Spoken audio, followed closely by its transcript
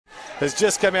has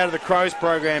just come out of the Crows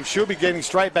program. She'll be getting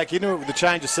straight back into it with the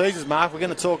change of seasons, Mark. We're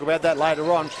going to talk about that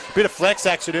later on. Bit of flex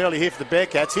action early here for the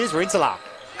Bearcats. Here's Rintala.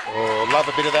 Oh, love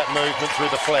a bit of that movement through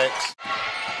the flex.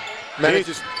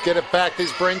 Manages to get it back.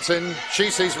 There's Brenton. She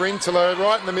sees Rintala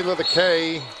right in the middle of the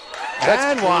key.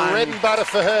 That's And one. bread and butter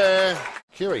for her.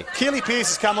 Keely Pearce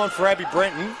has come on for Abby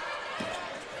Brenton.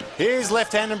 Here's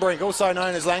left-handed Brink, also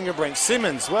known as Langer Brink.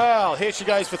 Simmons, well, here she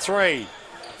goes for three.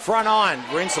 Front iron,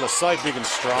 Rintala so big and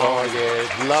strong. Oh,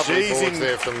 yeah, lovely boards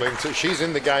there from Rintala. She's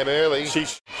in the game early.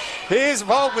 Here's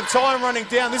Volt with time running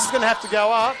down. This is going to have to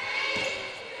go up.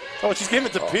 Oh, she's giving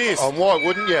it to Pearce. Oh, why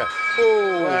wouldn't you?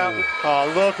 Well,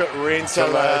 oh, look at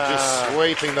Rintala. Just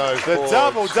sweeping those The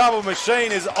boards. double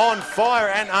machine is on fire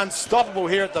and unstoppable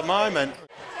here at the moment.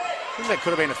 I think that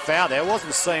could have been a foul there. It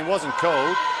wasn't seen, wasn't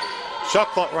called. Shot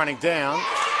clock running down.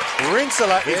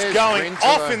 Rintala is going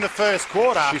off in the first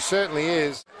quarter. She certainly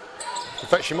is. In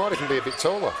fact, she might even be a bit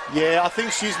taller. Yeah, I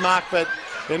think she's marked, but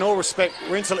in all respect,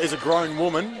 Rintala is a grown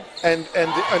woman. And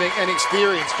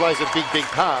experience plays a big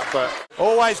part, but...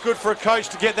 Always good for a coach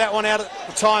to get that one out at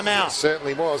the timeout. It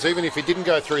certainly was. Even if he didn't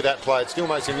go through that play, it still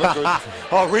makes him look good.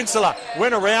 Oh, Rintala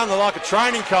went around like a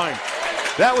training cone.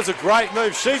 That was a great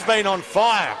move. She's been on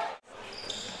fire.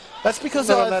 That's because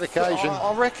on that occasion.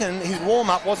 I reckon his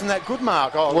warm-up wasn't that good,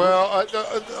 Mark. Oh, well,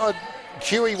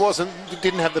 Huey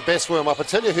didn't have the best warm-up. I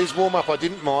tell you whose warm-up I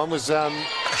didn't mind was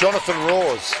Jonathan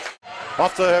Rawes.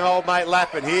 Off to her old mate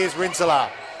Lappin. Here's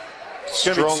Rintala.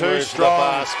 Strong move to the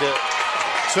basket.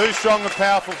 Too strong and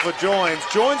powerful for Joins.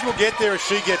 Joins will get there as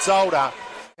she gets older.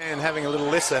 And having a little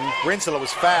listen, Rintala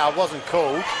was fouled, wasn't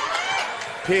called.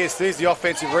 Pearce, there's the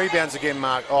offensive rebounds again,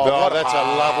 Mark. Oh, that's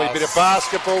a lovely bit of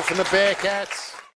basketball from the Bearcats.